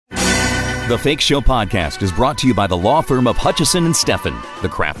The Fakeshow podcast is brought to you by the law firm of Hutchison and Steffen, the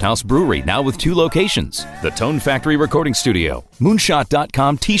Craft House Brewery, now with 2 locations, the Tone Factory Recording Studio,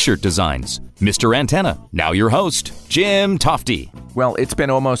 Moonshot.com T-shirt designs, Mr. Antenna. Now your host, Jim Tofte. Well, it's been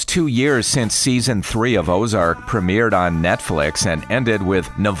almost 2 years since Season 3 of Ozark premiered on Netflix and ended with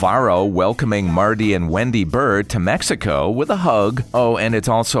Navarro welcoming Marty and Wendy Bird to Mexico with a hug. Oh, and it's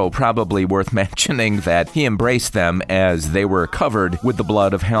also probably worth mentioning that he embraced them as they were covered with the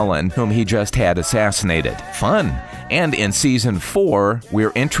blood of Helen, whom he just had assassinated. Fun! And in Season 4,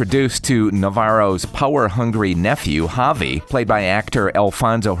 we're introduced to Navarro's power-hungry nephew, Javi, played by actor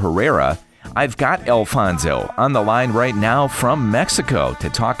Alfonso Herrera. I've got Alfonso on the line right now from Mexico to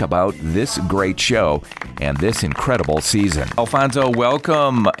talk about this great show and this incredible season. Alfonso,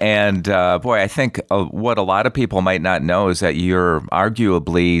 welcome. And boy, I think what a lot of people might not know is that you're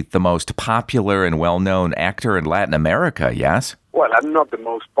arguably the most popular and well-known actor in Latin America, yes? Well, I'm not the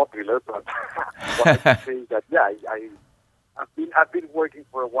most popular, but what I can say is that, yeah, I've been working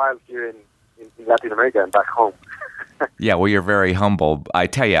for a while here in Latin America and back home. Yeah, well, you're very humble. I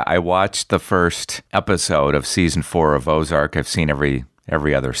tell you, I watched the first episode of Season 4 of Ozark. I've seen every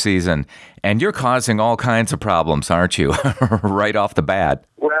other season. And you're causing all kinds of problems, aren't you? Right off the bat.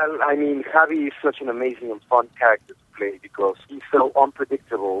 Well, I mean, Javi is such an amazing and fun character to play because he's so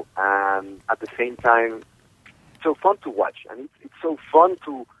unpredictable and at the same time so fun to watch. And it's so fun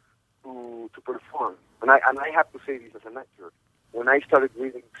to perform. And I have to say this as an actor. When I started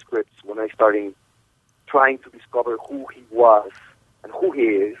reading scripts, when I started trying to discover who he was and who he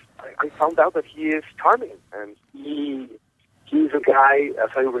is, I found out that he is charming. And he's a guy,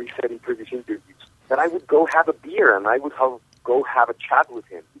 as I already said in previous interviews, that I would go have a beer and I would go have a chat with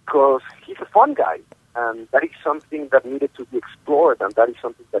him because he's a fun guy. And that is something that needed to be explored and that is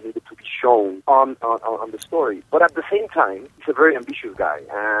something that needed to be shown on the story. But at the same time, he's a very ambitious guy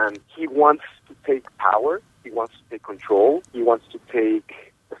and he wants to take power, he wants to take control, he wants to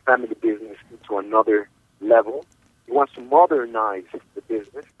take the family business into another level. He wants to modernize the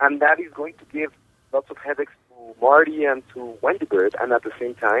business, and that is going to give lots of headaches to Marty and to Wendy Bird, and at the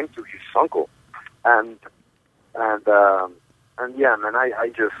same time to his uncle. And yeah, man,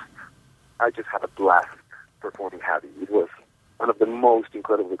 I just had a blast performing Javi. It was one of the most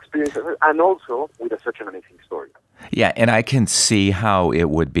incredible experiences, and also with such an amazing story. Yeah, and I can see how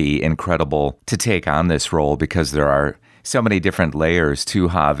it would be incredible to take on this role because there are so many different layers to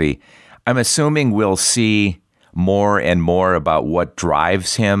Javi. I'm assuming we'll see more and more about what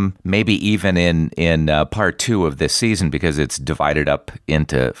drives him, maybe even in part 2 of this season, because it's divided up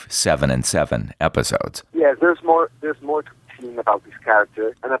into 7 and 7 episodes. Yeah, there's more to be seen about this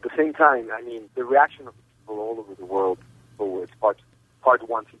character, and at the same time, I mean, the reaction of people all over the world towards part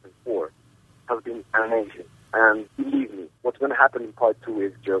 1, season 4, has been amazing. And believe me, what's going to happen in part 2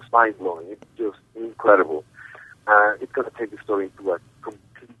 is just mind-blowing. It's just incredible. It's going to take the story into a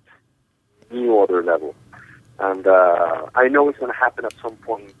complete new other level. And I know it's going to happen at some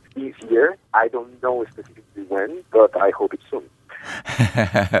point this year. I don't know specifically when, but I hope it's soon.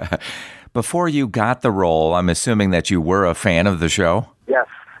 Before you got the role, I'm assuming that you were a fan of the show? Yes.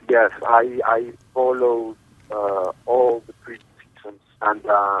 I followed all the previous seasons. And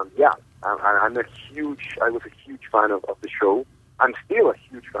yeah, I was a huge fan of the show. I'm still a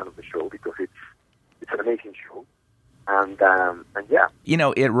huge fan of the show because it's an amazing show. And yeah. You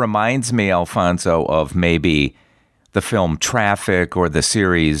know, it reminds me, Alfonso, of maybe the film Traffic or the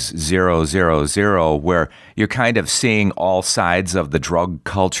series 000, where you're kind of seeing all sides of the drug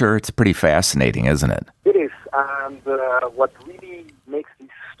culture. It's pretty fascinating, isn't it? It is. And what really makes this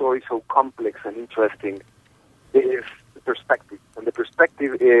story so complex and interesting is the perspective. And the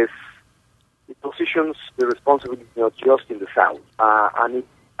perspective is it positions the responsibility not just in the South, and it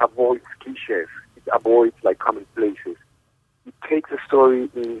avoids cliches. It avoids commonplaces. It takes the story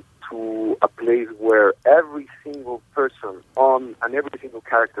into a place where every single person and every single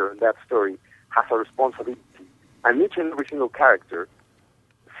character in that story has a responsibility. And each and every single character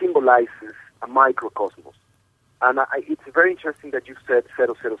symbolizes a microcosmos. And it's very interesting that you said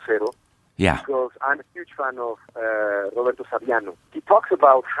 000. Yeah. Because I'm a huge fan of Roberto Saviano. He talks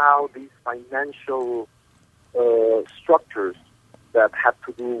about how these financial structures that have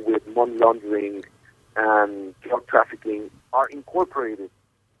to do with money laundering and drug trafficking are incorporated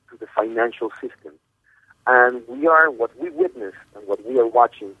to the financial system. And what we witnessed and what we are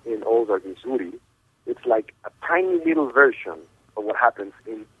watching in Ozark, Missouri, it's like a tiny little version of what happens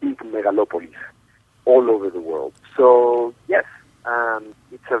in big megalopolis all over the world. So, yes,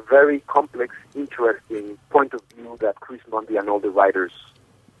 it's a very complex, interesting point of view that Chris Mundy and all the writers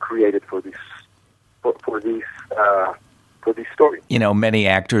created for this for this story. You know, many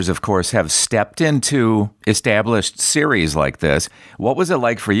actors, of course, have stepped into established series like this. What was it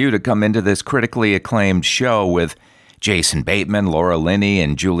like for you to come into this critically acclaimed show with Jason Bateman, Laura Linney,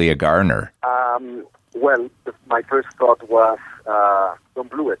 and Julia Garner? Well, my first thought was, don't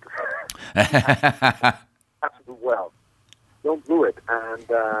blow it. Absolutely well. Don't do it. And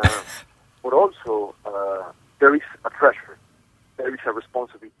but also, there is a pressure. There is a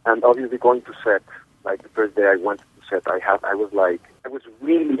responsibility. And obviously going to set, like the first day I went to set, I was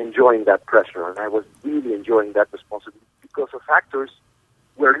really enjoying that pressure, and I was really enjoying that responsibility, because as actors,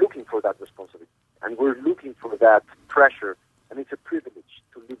 we're looking for that responsibility, and we're looking for that pressure, and it's a privilege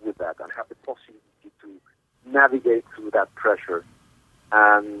to live with that and have the possibility to navigate through that pressure.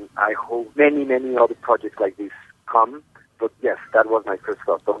 And I hope many, many other projects like this come. But yes, that was my first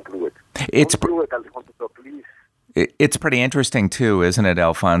thought. Don't do it. Don't do it, Alfonso, please. It's pretty interesting, too, isn't it,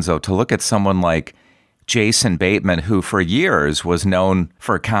 Alfonso, to look at someone like Jason Bateman, who for years was known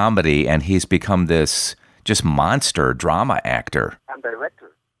for comedy, and he's become this just monster drama actor. And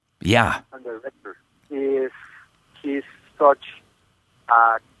director. Yeah. And director. He's such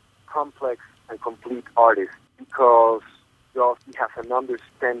a complex and complete artist, because he has an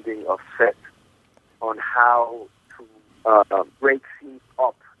understanding of set, on how to break things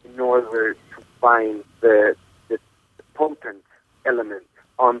up in order to find the potent element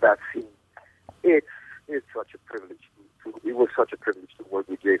on that scene. It's such a privilege. It was such a privilege to work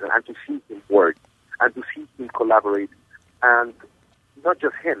with Jason, and to see him work, and to see him collaborate. And not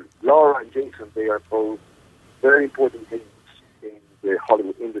just him, Laura and Jason, they are both very important things in the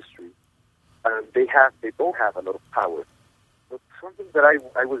Hollywood industry. And they both have a lot of power. But something that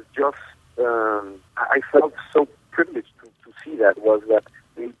I was just, I felt so privileged to see that, was that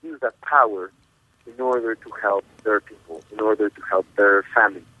they use that power in order to help their people, in order to help their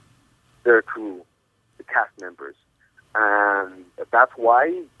family, their crew, the cast members. And that's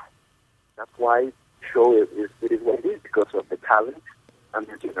why the show is what it is, because of the talent and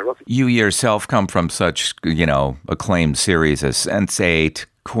the generosity. You yourself come from such, acclaimed series as Sense8,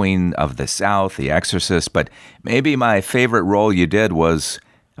 Queen of the South, The Exorcist, but maybe my favorite role you did was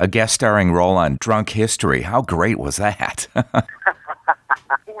a guest starring role on Drunk History. How great was that?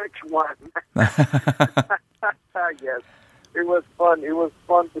 Which one? Yes, it was fun. It was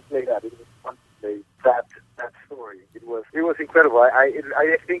fun to play that. It was fun to play that story. It was incredible. I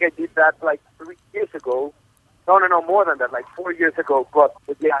think I did that like 3 years ago. No, more than that, like 4 years ago. But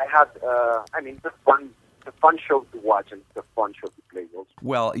yeah, I had. It's a fun show to watch, and it's a fun show to play also.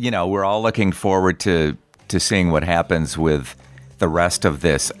 Well, we're all looking forward to seeing what happens with the rest of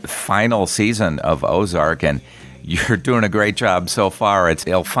this final season of Ozark, and you're doing a great job so far. It's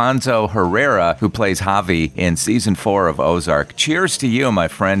Alfonso Herrera who plays Javi in season 4 of Ozark. Cheers to you, my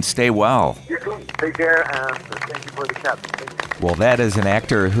friend. Stay well. You too. Take care, and thank you for the chat. Well, that is an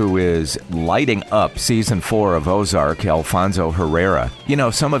actor who is lighting up season 4 of Ozark, Alfonso Herrera.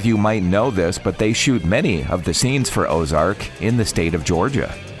 Some of you might know this, but they shoot many of the scenes for Ozark in the state of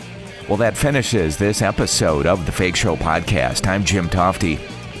Georgia. Well, that finishes this episode of the Fakeshow podcast. I'm Jim Tofte.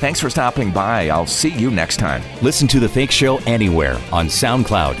 Thanks for stopping by. I'll see you next time. Listen to The Fakeshow anywhere on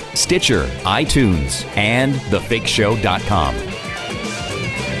SoundCloud, Stitcher, iTunes, and thefakeshow.com.